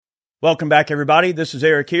Welcome back, everybody. This is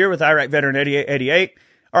Eric here with Iraq Veteran 8888.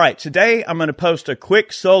 All right, today I'm going to post a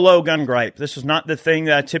quick solo gun gripe. This is not the thing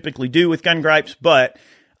that I typically do with gun gripes, but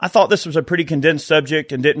I thought this was a pretty condensed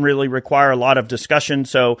subject and didn't really require a lot of discussion,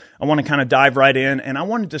 so I want to kind of dive right in, and I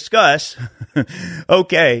want to discuss,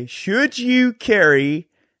 okay, should you carry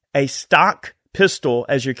a stock pistol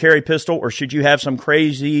as your carry pistol, or should you have some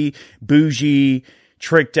crazy, bougie,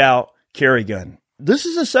 tricked out carry gun? This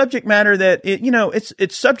is a subject matter that,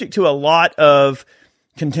 it's subject to a lot of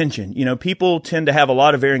contention. People tend to have a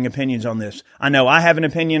lot of varying opinions on this. I know I have an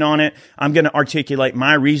opinion on it. I'm going to articulate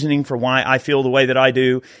my reasoning for why I feel the way that I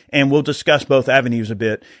do, and we'll discuss both avenues a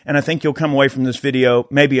bit. And I think you'll come away from this video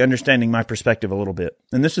maybe understanding my perspective a little bit.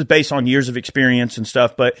 And this is based on years of experience and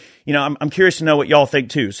stuff, but, I'm curious to know what y'all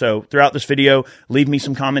think too. So throughout this video, leave me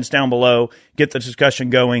some comments down below, get the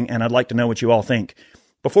discussion going, and I'd like to know what you all think.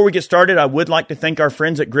 Before we get started, I would like to thank our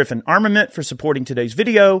friends at Griffin Armament for supporting today's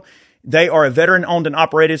video. They are a veteran-owned and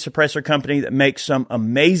operated suppressor company that makes some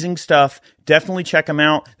amazing stuff. Definitely check them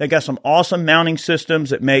out. They got some awesome mounting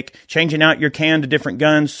systems that make changing out your can to different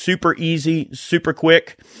guns super easy, super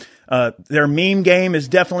quick. Their meme game is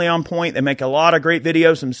definitely on point. They make a lot of great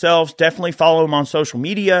videos themselves. Definitely follow them on social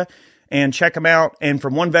media and check them out. And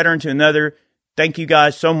from one veteran to another, thank you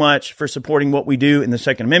guys so much for supporting what we do in the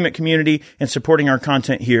Second Amendment community and supporting our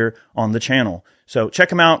content here on the channel. So check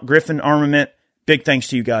them out, Griffin Armament. Big thanks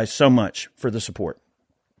to you guys so much for the support.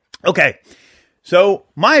 Okay, so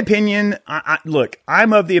my opinion, look,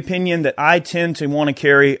 I'm of the opinion that I tend to want to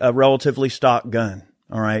carry a relatively stock gun,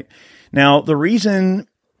 all right? Now,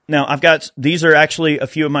 these are actually a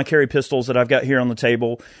few of my carry pistols that I've got here on the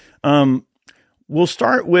table. We'll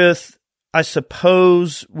start with, I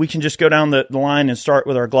suppose we can just go down the line and start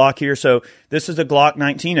with our Glock here. So this is a Glock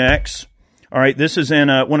 19X. All right, this is in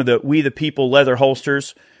one of the We the People leather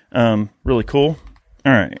holsters. Really cool.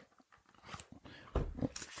 All right.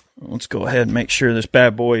 Let's go ahead and make sure this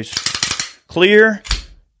bad boy's clear.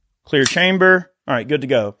 Clear chamber. All right, good to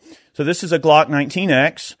go. So this is a Glock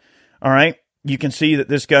 19X. All right. You can see that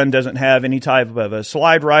this gun doesn't have any type of a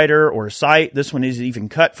slide rider or a sight. This one is even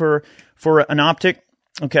cut for an optic.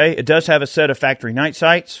 Okay, it does have a set of factory night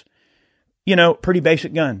sights. Pretty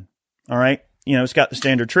basic gun. All right. It's got the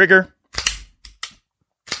standard trigger.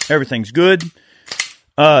 Everything's good.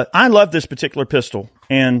 I love this particular pistol,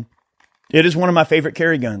 and it is one of my favorite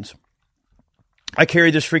carry guns. I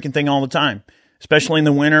carry this freaking thing all the time, especially in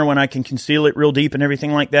the winter when I can conceal it real deep and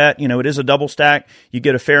everything like that. It is a double stack. You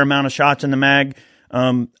get a fair amount of shots in the mag.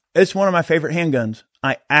 It's one of my favorite handguns.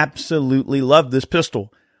 I absolutely love this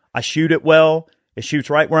pistol. I shoot it well. It shoots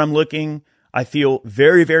right where I'm looking. I feel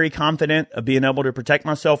very, very confident of being able to protect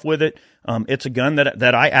myself with it. It's a gun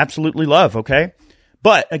that I absolutely love, okay?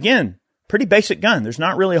 But, again, pretty basic gun. There's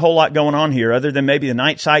not really a whole lot going on here other than maybe the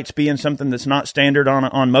night sights being something that's not standard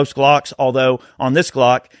on most Glocks, although on this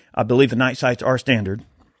Glock, I believe the night sights are standard.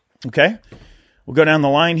 Okay? We'll go down the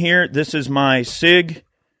line here. This is my SIG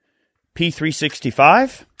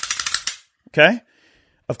P365. Okay?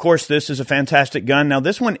 Of course, this is a fantastic gun. Now,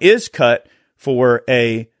 this one is cut for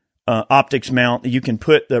a optics mount. You can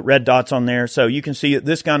put the red dots on there. So you can see that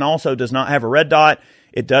this gun also does not have a red dot.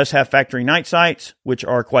 It does have factory night sights, which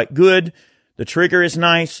are quite good. The trigger is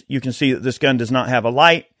nice. You can see that this gun does not have a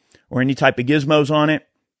light or any type of gizmos on it.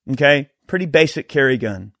 Okay. Pretty basic carry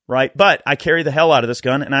gun, right? But I carry the hell out of this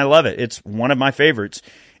gun and I love it. It's one of my favorites.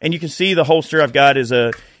 And you can see the holster I've got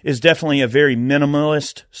is definitely a very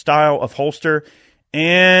minimalist style of holster.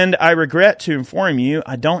 And I regret to inform you,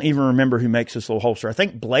 I don't even remember who makes this little holster. I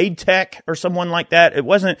think Blade Tech or someone like that. It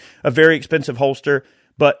wasn't a very expensive holster,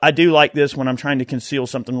 but I do like this when I'm trying to conceal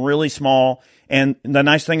something really small. And the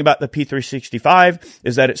nice thing about the P365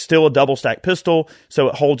 is that it's still a double stack pistol, so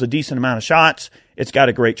it holds a decent amount of shots. It's got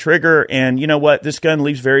a great trigger, and you know what? This gun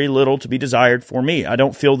leaves very little to be desired for me. I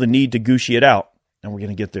don't feel the need to Gucci it out. And we're going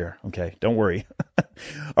to get there. Okay, don't worry.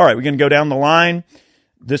 All right, we're going to go down the line.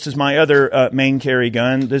 This is my other main carry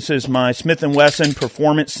gun. This is my Smith & Wesson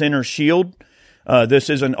Performance Center Shield.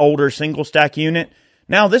 This is an older single stack unit.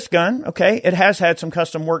 Now this gun, okay, it has had some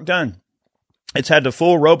custom work done. It's had the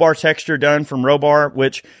full Robar texture done from Robar,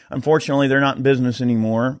 which unfortunately they're not in business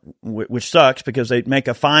anymore, which sucks because they make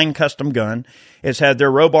a fine custom gun. It's had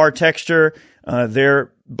their Robar texture,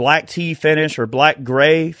 their black tea finish or black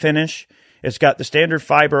gray finish. It's got the standard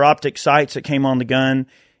fiber optic sights that came on the gun.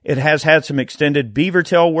 It has had some extended beaver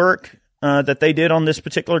tail work that they did on this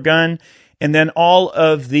particular gun. And then all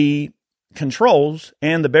of the controls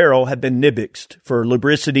and the barrel have been Nibixed for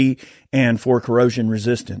lubricity and for corrosion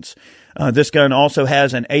resistance. This gun also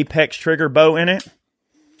has an Apex trigger bow in it.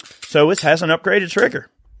 So it has an upgraded trigger.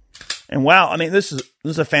 And wow, I mean, this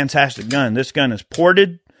is a fantastic gun. This gun is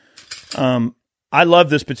ported. I love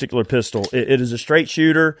this particular pistol. It is a straight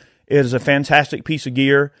shooter. It is a fantastic piece of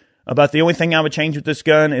gear. About the only thing I would change with this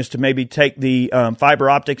gun is to maybe take the fiber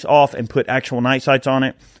optics off and put actual night sights on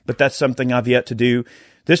it. But that's something I've yet to do.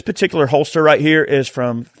 This particular holster right here is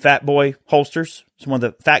from Fat Boy Holsters. It's one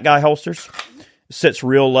of the Fat Guy holsters. It sits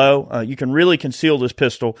real low. You can really conceal this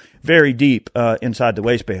pistol very deep inside the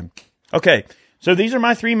waistband. Okay, so these are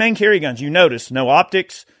my 3 main carry guns. You notice no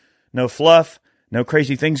optics, no fluff, no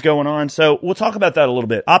crazy things going on. So we'll talk about that a little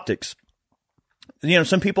bit. Optics. You know,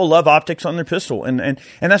 some people love optics on their pistol, and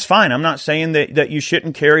that's fine. I'm not saying that you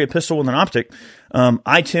shouldn't carry a pistol with an optic.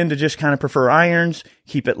 I tend to just kind of prefer irons,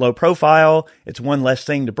 keep it low profile. It's one less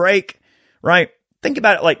thing to break, right? Think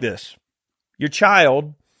about it like this. Your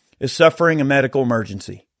child is suffering a medical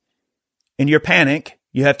emergency. In your panic,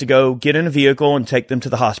 you have to go get in a vehicle and take them to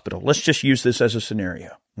the hospital. Let's just use this as a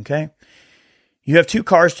scenario, okay? You have 2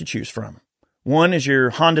 cars to choose from. One is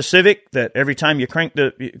your Honda Civic that every time you crank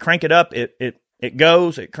it up, it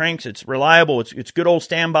goes, it cranks, it's reliable, it's good old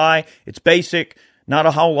standby, it's basic, not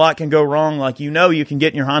a whole lot can go wrong. Like, you can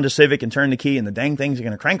get in your Honda Civic and turn the key and the dang things are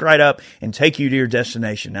going to crank right up and take you to your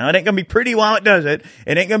destination. Now, it ain't going to be pretty while it does it.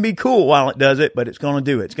 It ain't going to be cool while it does it, but it's going to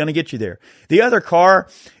do it. It's going to get you there. The other car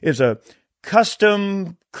is a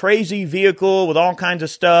custom crazy vehicle with all kinds of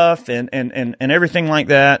stuff and everything like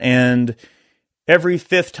that. And every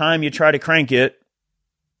 5th time you try to crank it,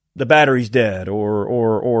 the battery's dead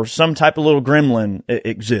or some type of little gremlin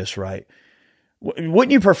exists, right?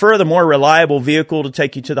 Wouldn't you prefer the more reliable vehicle to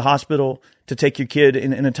take you to the hospital, to take your kid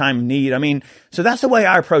in a time of need? I mean, so that's the way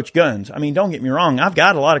I approach guns. I mean, don't get me wrong. I've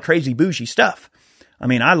got a lot of crazy bougie stuff. I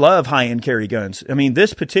mean, I love high-end carry guns. I mean,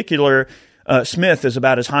 this particular Smith is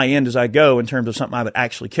about as high-end as I go in terms of something I would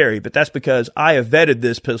actually carry, but that's because I have vetted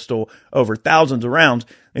this pistol over thousands of rounds.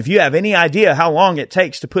 If you have any idea how long it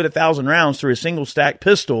takes to put 1,000 rounds through a single stack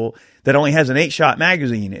pistol that only has an 8-shot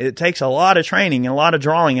magazine, it takes a lot of training and a lot of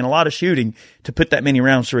drawing and a lot of shooting to put that many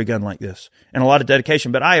rounds through a gun like this, and a lot of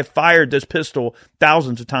dedication. But I have fired this pistol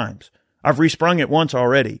thousands of times. I've resprung it once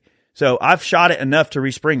already, so I've shot it enough to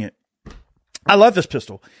respring it. I love this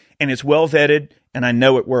pistol, and it's well vetted, and I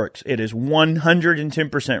know it works. It is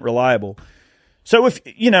 110% reliable. So if,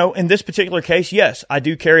 in this particular case, yes, I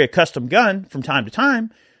do carry a custom gun from time to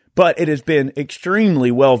time, but it has been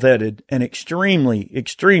extremely well vetted and extremely,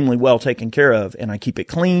 extremely well taken care of, and I keep it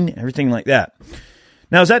clean, everything like that.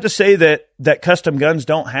 Now, is that to say that custom guns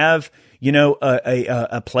don't have,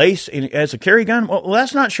 a place as a carry gun? Well,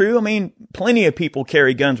 that's not true. I mean, plenty of people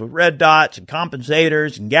carry guns with red dots and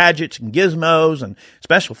compensators and gadgets and gizmos and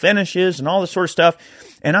special finishes and all this sort of stuff.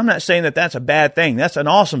 And I'm not saying that that's a bad thing. That's an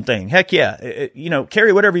awesome thing. Heck yeah.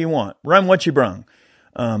 Carry whatever you want. Run what you brung.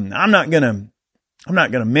 I'm not going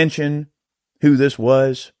to mention who this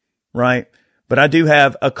was, right? But I do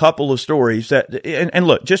have a couple of stories that, and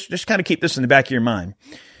look, just kind of keep this in the back of your mind.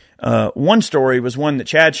 One story was one that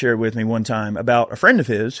Chad shared with me one time about a friend of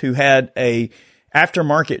his who had a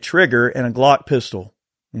aftermarket trigger and a Glock pistol.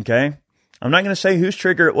 Okay. I'm not going to say whose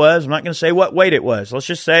trigger it was. I'm not going to say what weight it was. Let's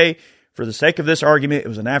just say, for the sake of this argument, it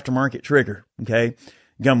was an aftermarket trigger. Okay.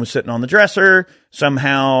 Gun was sitting on the dresser.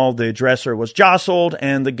 Somehow the dresser was jostled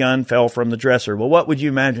and the gun fell from the dresser. Well, what would you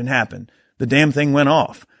imagine happened? The damn thing went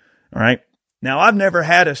off. All right. Now, I've never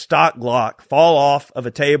had a stock Glock fall off of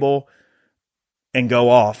a table and go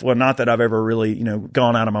off. Well, not that I've ever really,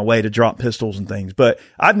 gone out of my way to drop pistols and things, but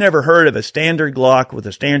I've never heard of a standard Glock with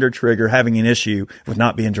a standard trigger having an issue with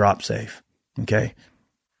not being drop safe. Okay.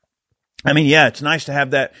 I mean, yeah, it's nice to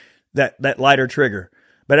have that lighter trigger,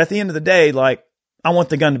 but at the end of the day, I want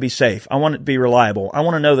the gun to be safe. I want it to be reliable. I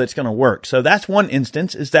want to know that it's going to work. So that's one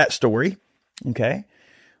instance, is that story. Okay.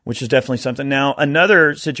 Which is definitely something. Now,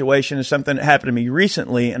 another situation is something that happened to me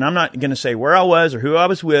recently, and I'm not going to say where I was or who I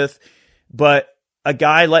was with, but a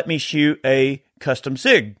guy let me shoot a custom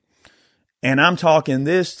SIG. And I'm talking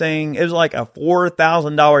this thing, it was like a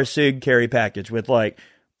 $4,000 SIG carry package with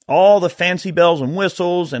all the fancy bells and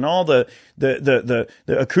whistles and all the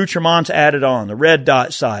accoutrements added on, the red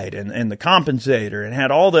dot sight and the compensator, and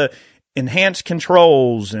had all the enhanced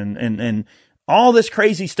controls and all this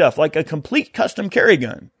crazy stuff, like a complete custom carry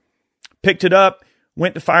gun. Picked it up,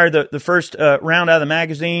 went to fire the first round out of the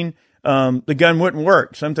magazine. The gun wouldn't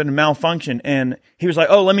work. Something malfunctioned. And he was like,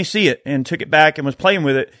 oh, let me see it. And took it back and was playing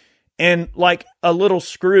with it. And a little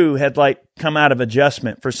screw had come out of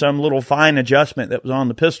adjustment for some little fine adjustment that was on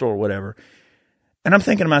the pistol or whatever. And I'm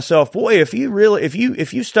thinking to myself, boy, if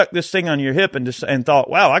you stuck this thing on your hip and thought,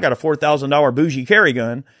 wow, I got a $4,000 bougie carry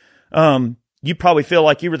gun, you probably feel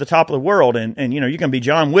like you were the top of the world. And you're going to be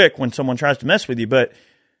John Wick when someone tries to mess with you. But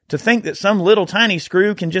to think that some little tiny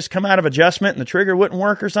screw can just come out of adjustment and the trigger wouldn't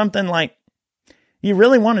work or something. Like, you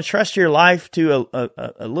really want to trust your life to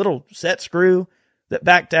a little set screw that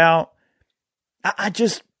backed out?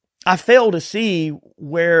 I fail to see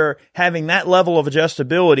where having that level of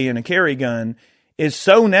adjustability in a carry gun is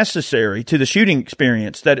so necessary to the shooting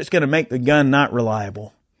experience that it's going to make the gun not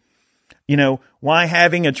reliable. You know, why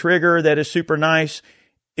having a trigger that is super nice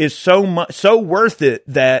is so worth it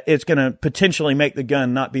that it's going to potentially make the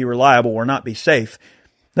gun not be reliable or not be safe.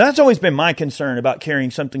 That's always been my concern about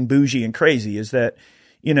carrying something bougie and crazy, is that,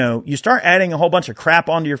 you know, you start adding a whole bunch of crap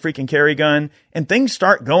onto your freaking carry gun and things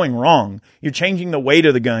start going wrong. You're changing the weight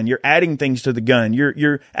of the gun. You're adding things to the gun.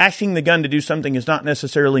 You're asking the gun to do something it's not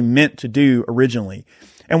necessarily meant to do originally.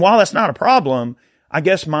 And while that's not a problem, I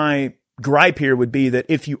guess my gripe here would be that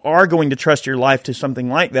if you are going to trust your life to something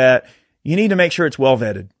like that, you need to make sure it's well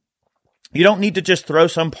vetted. You don't need to just throw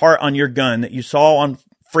some part on your gun that you saw on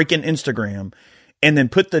freaking Instagram and then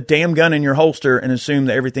put the damn gun in your holster and assume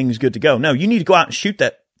that everything's good to go. No, you need to go out and shoot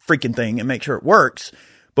that freaking thing and make sure it works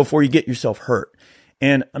before you get yourself hurt.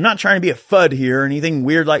 And I'm not trying to be a FUD here or anything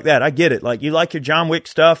weird like that. I get it. Like, you like your John Wick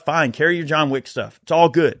stuff, fine, carry your John Wick stuff. It's all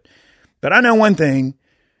good. But I know one thing.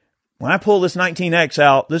 When I pull this 19X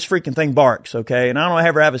out, this freaking thing barks, okay? And I don't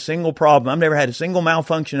ever have a single problem. I've never had a single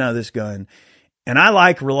malfunction out of this gun. And I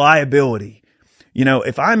like reliability. You know,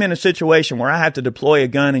 if I'm in a situation where I have to deploy a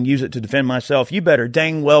gun and use it to defend myself, you better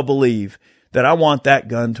dang well believe that I want that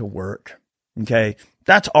gun to work, okay?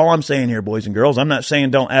 That's all I'm saying here, boys and girls. I'm not saying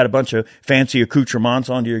don't add a bunch of fancy accoutrements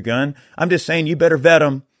onto your gun. I'm just saying you better vet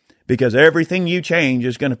them, because everything you change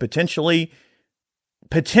is going to potentially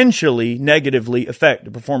negatively affect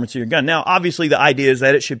the performance of your gun. Now, obviously, the idea is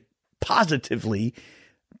that it should positively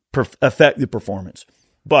affect the performance.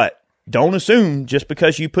 But don't assume just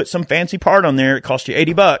because you put some fancy part on there, it cost you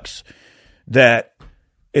 $80, that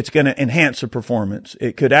it's going to enhance the performance.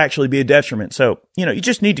 It could actually be a detriment. So, you know, you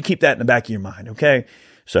just need to keep that in the back of your mind, okay?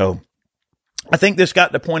 So I think this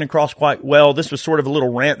got the point across quite well. This was sort of a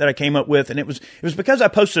little rant that I came up with, and it was because I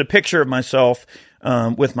posted a picture of myself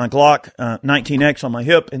with my Glock 19X on my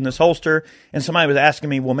hip in this holster, and somebody was asking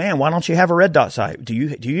me, well, man, why don't you have a red dot sight? Do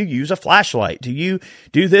you use a flashlight? Do you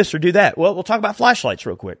do this or do that? Well, we'll talk about flashlights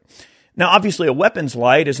real quick. Now, obviously, a weapons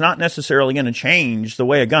light is not necessarily going to change the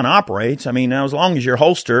way a gun operates. I mean, now, as long as your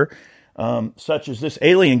holster, such as this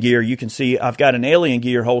Alien Gear, you can see I've got an Alien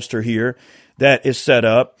Gear holster here that is set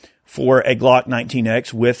up for a Glock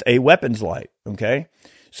 19X with a weapons light, okay?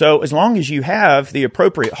 So as long as you have the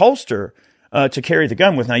appropriate holster to carry the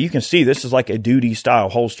gun with, now you can see this is like a duty-style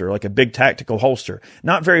holster, like a big tactical holster.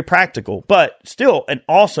 Not very practical, but still an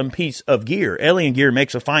awesome piece of gear. Alien Gear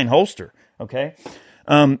makes a fine holster, okay?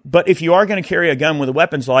 But if you are going to carry a gun with a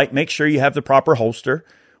weapons light, make sure you have the proper holster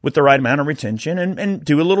with the right amount of retention and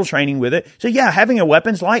do a little training with it. So yeah, having a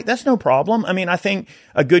weapons light, that's no problem. I mean, I think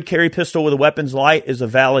a good carry pistol with a weapons light is a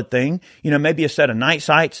valid thing. You know, maybe a set of night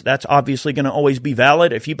sights, that's obviously going to always be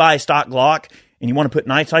valid. If you buy a stock Glock and you want to put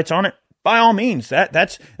night sights on it, by all means,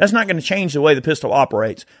 that's not going to change the way the pistol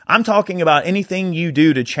operates. I'm talking about anything you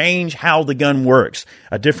do to change how the gun works.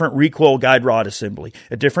 A different recoil guide rod assembly,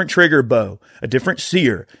 a different trigger bow, a different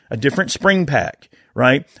sear, a different spring pack,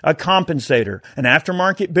 right? A compensator, an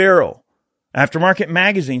aftermarket barrel, aftermarket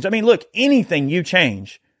magazines. I mean, look, anything you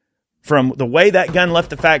change from the way that gun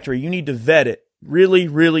left the factory, you need to vet it really,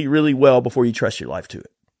 really, really well before you trust your life to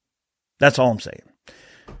it. That's all I'm saying.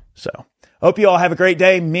 So, hope you all have a great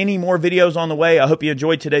day. Many more videos on the way. I hope you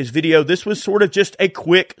enjoyed today's video. This was sort of just a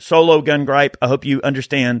quick solo gun gripe. I hope you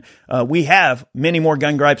understand. We have many more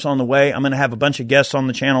gun gripes on the way. I'm going to have a bunch of guests on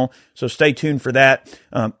the channel, so stay tuned for that.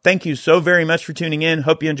 Thank you so very much for tuning in.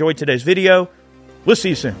 Hope you enjoyed today's video. We'll see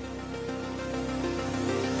you soon.